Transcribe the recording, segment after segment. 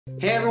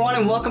Hey everyone,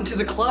 and welcome to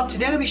the club.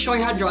 Today I'm going to be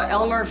showing you how to draw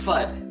Elmer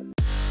Fudd.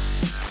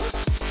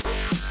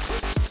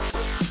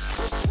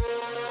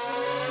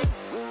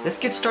 Let's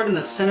get started in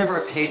the center of our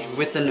page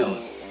with the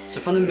nose. So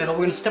from the middle,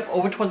 we're going to step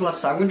over towards the left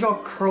side. We're going to draw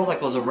a curl that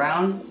goes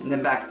around and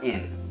then back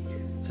in.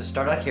 So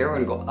start out here,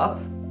 we're going to go up,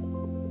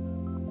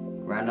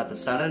 round out the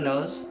side of the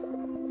nose,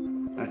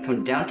 we're going to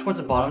come down towards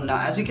the bottom. Now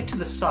as we get to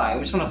the side,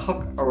 we just want to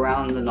hook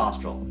around the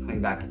nostril,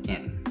 coming back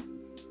in.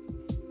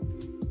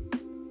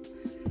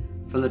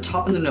 From the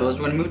top of the nose,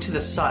 we're going to move to the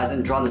sides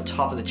and draw on the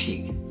top of the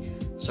cheek.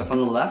 So from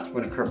the left,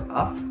 we're going to curve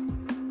up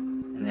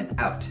and then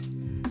out.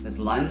 Let's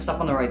line this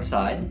up on the right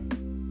side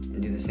and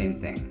do the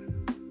same thing.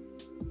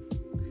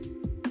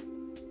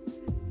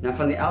 Now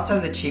from the outside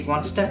of the cheek, we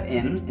want to step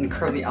in and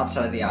curve the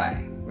outside of the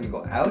eye. We're going to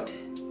go out,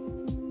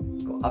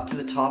 go up to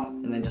the top,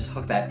 and then just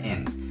hook that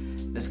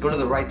in. Let's go to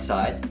the right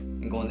side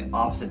and go in the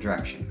opposite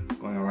direction,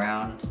 going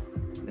around,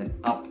 then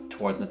up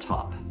towards the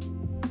top.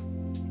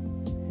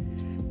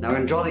 Now we're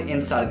going to draw the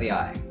inside of the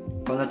eye.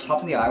 From the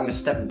top of the eye, we're going to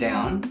step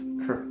down,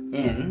 curve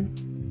in,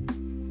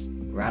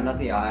 round out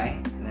the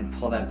eye, and then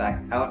pull that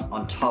back out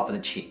on top of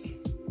the cheek.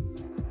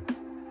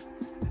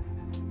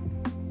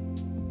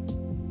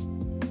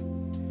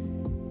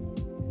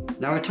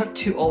 Now we're going to tuck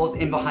two ovals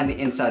in behind the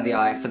inside of the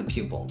eye for the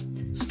pupil.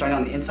 Starting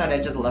on the inside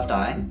edge of the left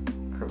eye,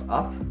 curve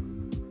up,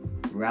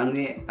 round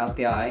out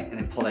the eye, and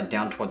then pull that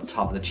down toward the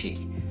top of the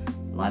cheek.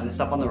 Line this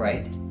up on the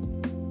right,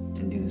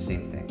 and do the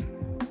same thing.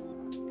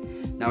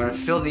 Now we're going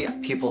to fill the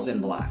pupils in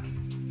black.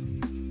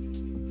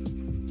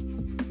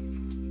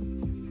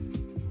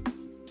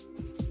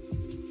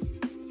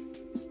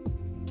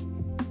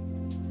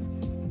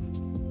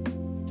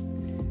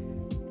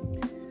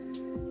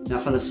 Now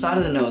from the side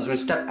of the nose, we're going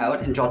to step out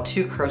and draw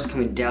two curves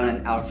coming down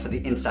and out for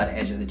the inside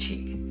edge of the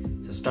cheek.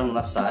 So start on the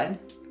left side,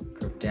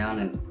 curve down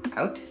and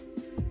out,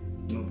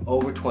 move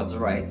over towards the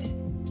right,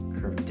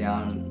 curve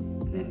down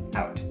and then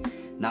out.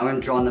 Now we're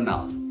going to draw in the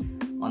mouth.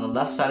 On the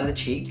left side of the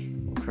cheek,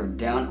 we'll curve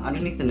down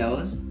underneath the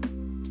nose,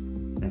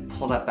 then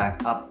pull that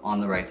back up on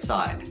the right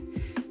side.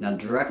 Now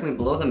directly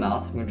below the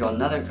mouth, we're going to draw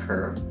another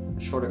curve, a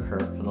shorter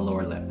curve for the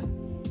lower lip.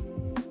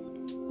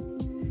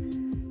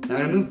 Now we're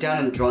going to move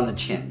down and draw on the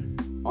chin.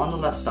 On the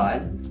left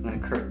side, I'm going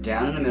to curve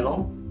down in the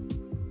middle,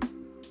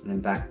 and then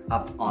back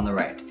up on the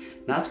right.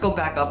 Now let's go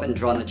back up and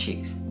draw on the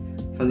cheeks.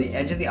 From the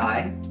edge of the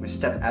eye, we're going to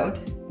step out,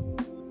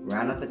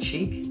 round out the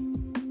cheek.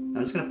 Now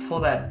I'm just going to pull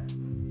that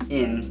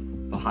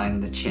in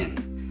behind the chin.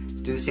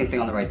 Let's do the same thing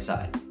on the right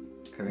side.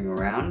 Curving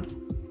around,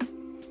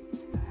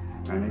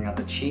 rounding out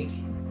the cheek,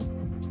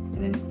 and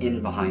then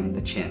in behind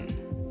the chin.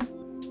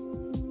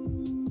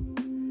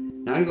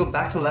 Now I'm going to go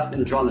back to the left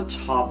and draw on the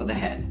top of the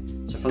head.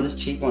 So from this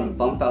cheek, we want to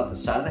bump out the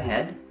side of the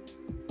head,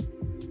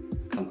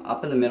 come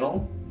up in the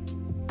middle.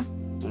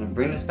 I'm going to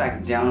bring this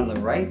back down on the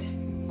right,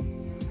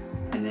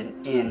 and then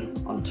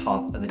in on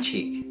top of the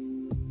cheek.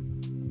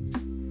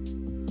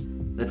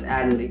 Let's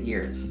add in the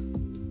ears.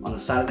 On the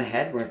side of the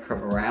head, we're going to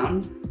curve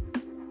around,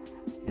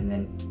 and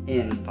then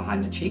in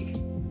behind the cheek.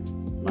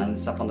 Line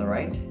this up on the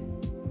right,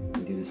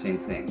 and do the same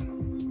thing.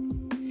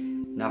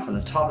 Now from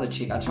the top of the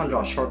cheek, I just want to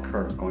draw a short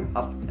curve going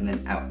up and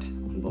then out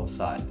on both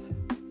sides.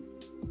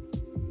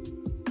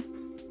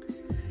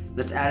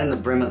 Let's add in the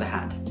brim of the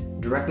hat.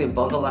 Directly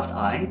above the left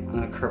eye, I'm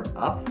going to curve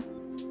up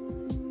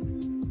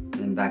and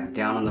then back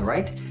down on the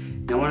right.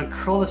 Now I'm going to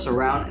curl this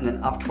around and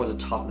then up towards the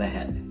top of the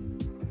head.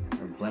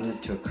 We're blend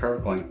it to a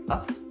curve going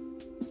up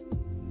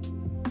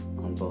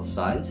on both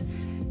sides.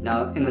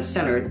 Now in the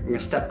center, we're going to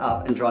step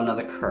up and draw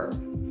another curve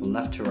from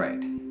left to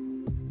right.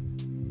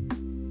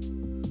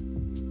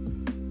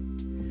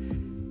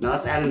 Now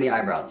let's add in the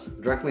eyebrows.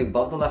 Directly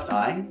above the left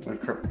eye, we're going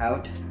to curve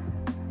out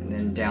and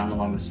then down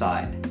along the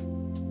side.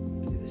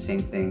 The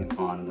same thing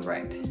on the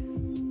right.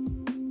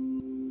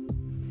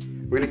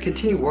 We're going to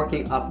continue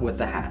working up with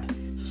the hat.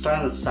 So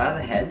starting on the side of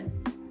the head,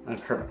 I'm going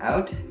to curve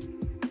out.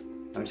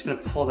 I'm just going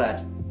to pull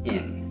that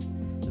in.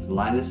 Just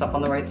line this up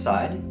on the right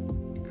side,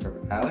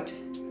 curve out,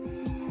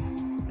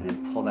 and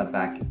then pull that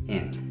back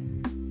in.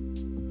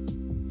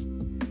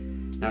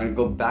 Now I'm going to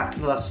go back to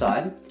the left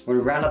side. We're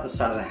going to round out the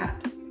side of the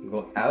hat.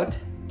 Go out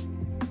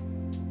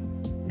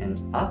and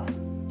up.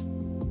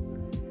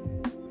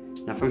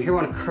 Now from here,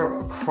 we're going to curve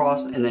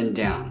across and then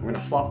down. We're going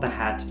to flop the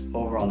hat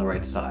over on the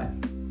right side.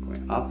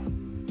 Going up.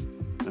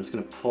 I'm just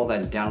going to pull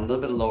that down a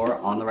little bit lower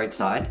on the right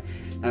side.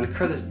 Now I'm going to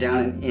curve this down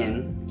and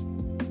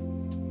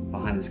in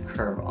behind this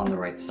curve on the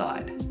right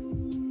side.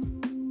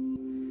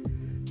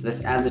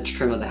 Let's add the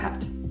trim of the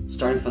hat.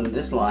 Starting from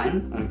this line,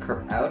 I'm going to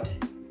curve out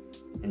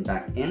and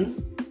back in.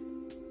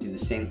 Do the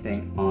same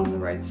thing on the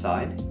right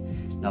side.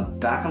 Now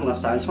back on the left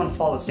side, I just want to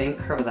follow the same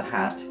curve of the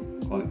hat,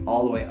 going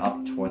all the way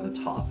up towards the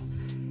top.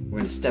 We're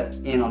going to step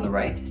in on the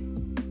right,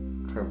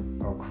 curve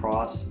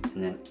across,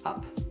 and then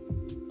up.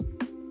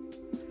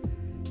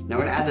 Now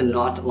we're going to add the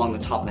knot along the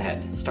top of the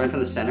head. Starting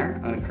from the center,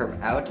 I'm going to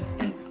curve out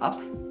and up,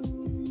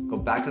 go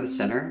back to the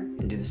center,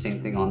 and do the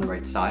same thing on the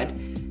right side.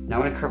 Now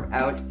we're going to curve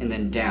out and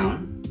then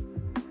down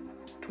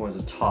towards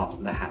the top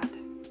of the hat.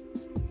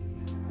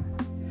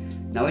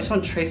 Now I just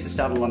want to trace this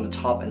out along the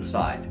top and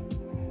side.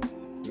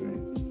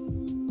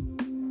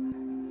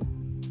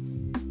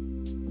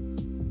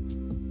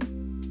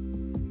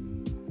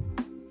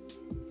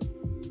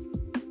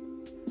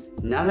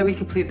 Now that we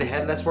complete the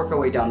head, let's work our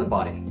way down the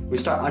body. We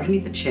start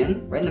underneath the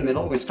chin, right in the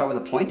middle. We're going to start with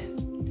a point.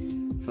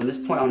 From this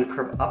point, I'm going to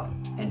curve up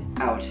and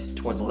out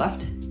towards the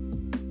left.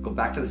 Go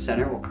back to the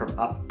center, we'll curve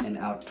up and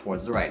out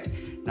towards the right.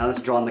 Now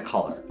let's draw in the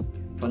collar.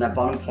 From that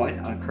bottom point,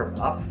 I'm going to curve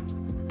up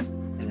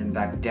and then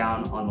back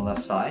down on the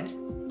left side.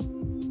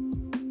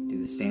 Do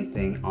the same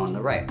thing on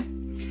the right.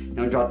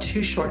 Now we draw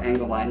two short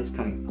angle lines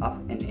coming up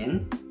and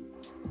in.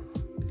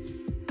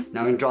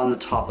 Now we're going to draw on the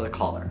top of the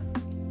collar.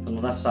 From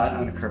the left side,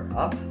 I'm going to curve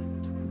up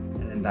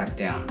and then back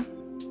down.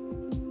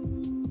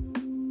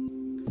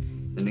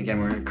 Then again,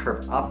 we're going to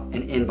curve up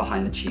and in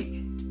behind the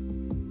cheek.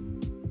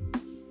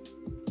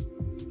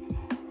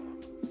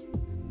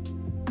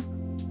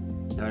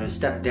 Now we're going to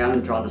step down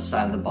and draw the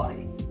side of the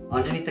body.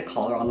 Underneath the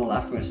collar on the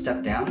left, we're going to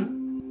step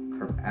down,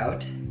 curve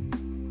out,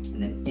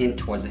 and then in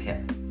towards the hip.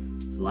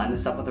 So line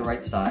this up with the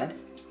right side.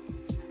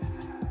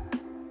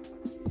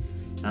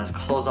 Now let's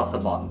close off the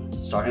bottom.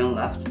 Starting on the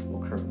left,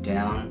 we'll curve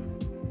down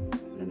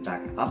and then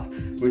back up. We're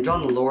going to draw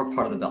on the lower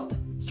part of the belt.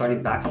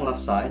 Starting back on the left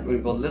side, we're going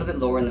to go a little bit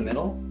lower in the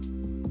middle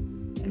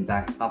and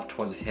back up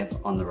towards the hip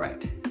on the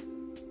right.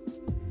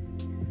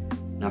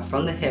 Now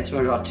from the hips,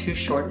 we're going to draw two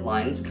short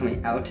lines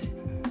coming out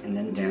and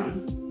then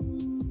down.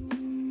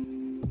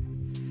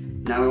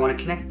 Now we want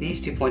to connect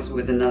these 2 points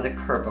with another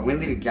curve, but we're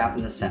going to leave a gap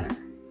in the center.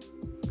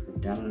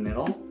 Curve down in the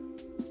middle,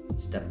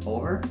 step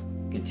over,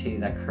 continue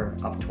that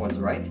curve up towards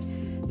the right.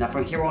 Now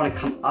from here we want to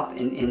come up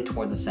and in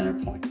towards the center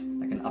point,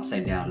 like an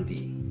upside down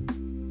V.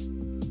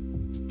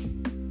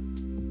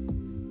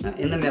 Now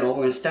in the middle,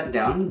 we're going to step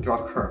down,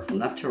 draw a curve from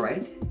left to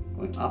right,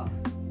 going up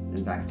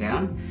and back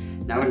down.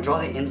 Now we're going to draw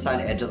the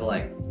inside edge of the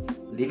leg.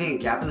 Leaving a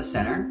gap in the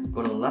center,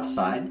 go to the left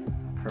side,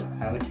 curve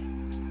out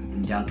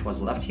and down towards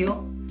the left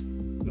heel,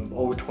 move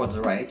over towards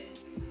the right,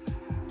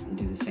 and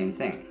do the same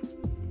thing.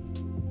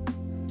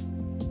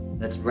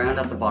 Let's round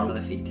out the bottom of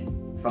the feet.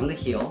 From the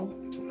heel,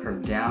 we'll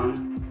curve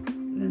down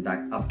and then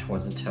back up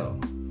towards the toe.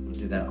 We'll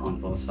do that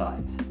on both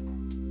sides.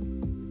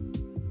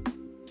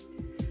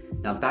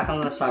 Now back on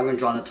the left side, we're going to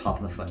draw on the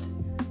top of the foot.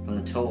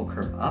 From the toe, we'll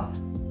curve up.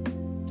 Now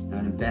I'm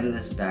going to bend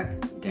this back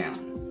down.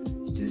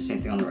 Let's do the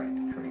same thing on the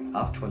right. Curving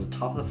up towards the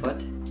top of the foot,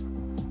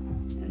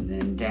 and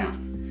then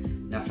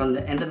down. Now from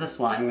the end of this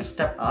line, we're going to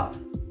step up,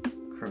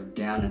 curve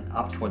down and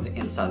up towards the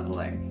inside of the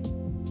leg.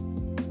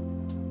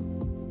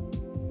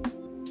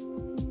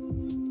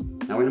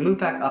 Now we're going to move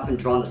back up and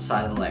draw on the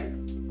side of the leg.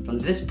 From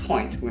this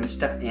point, we're going to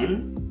step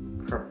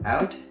in, curve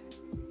out,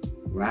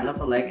 round out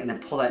the leg, and then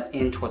pull that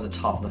in towards the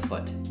top of the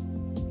foot.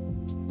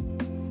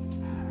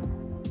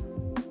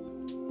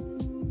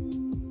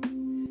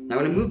 Now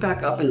we're going to move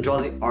back up and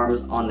draw the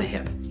arms on the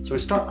hip. So we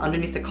start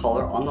underneath the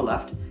collar on the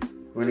left.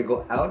 We're going to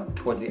go out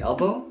towards the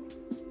elbow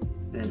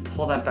and then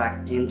pull that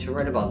back into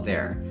right about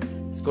there.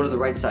 Let's go to the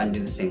right side and do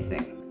the same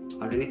thing.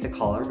 Underneath the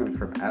collar, we're going to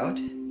curve out,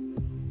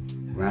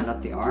 round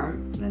up the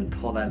arm, and then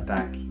pull that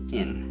back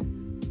in.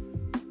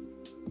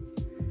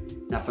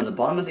 Now from the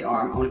bottom of the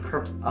arm, I'm going to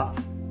curve up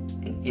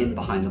and in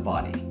behind the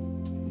body.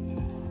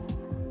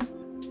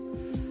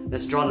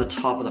 Let's draw on the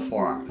top of the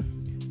forearm.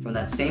 From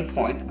that same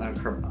point, I'm going to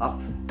curve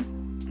up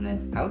and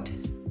then out.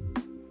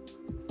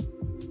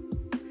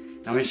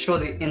 Now I'm going to show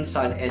the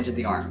inside edge of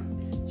the arm.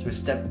 So we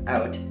step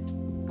out,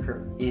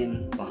 curve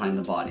in behind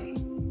the body.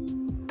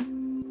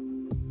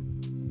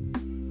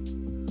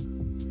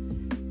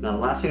 Now the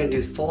last thing I'm going to do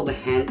is fold the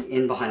hand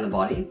in behind the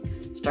body.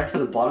 Start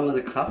from the bottom of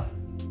the cuff,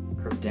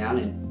 curve down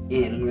and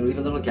in. We're going to leave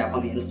a little gap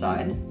on the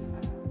inside.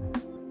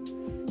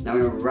 Now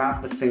we're going to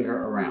wrap the finger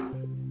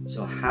around.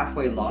 So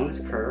halfway along this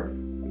curve,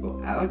 we go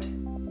out,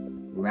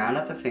 round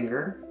out the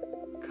finger,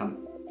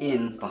 come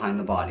in behind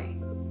the body.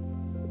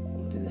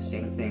 We'll do the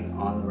same thing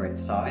on the right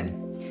side.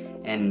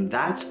 And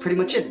that's pretty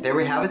much it. There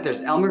we have it.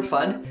 There's Elmer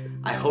Fudd.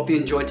 I hope you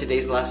enjoyed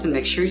today's lesson.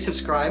 Make sure you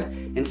subscribe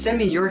and send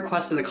me your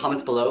requests in the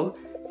comments below.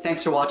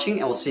 Thanks for watching,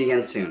 and we'll see you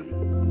again soon.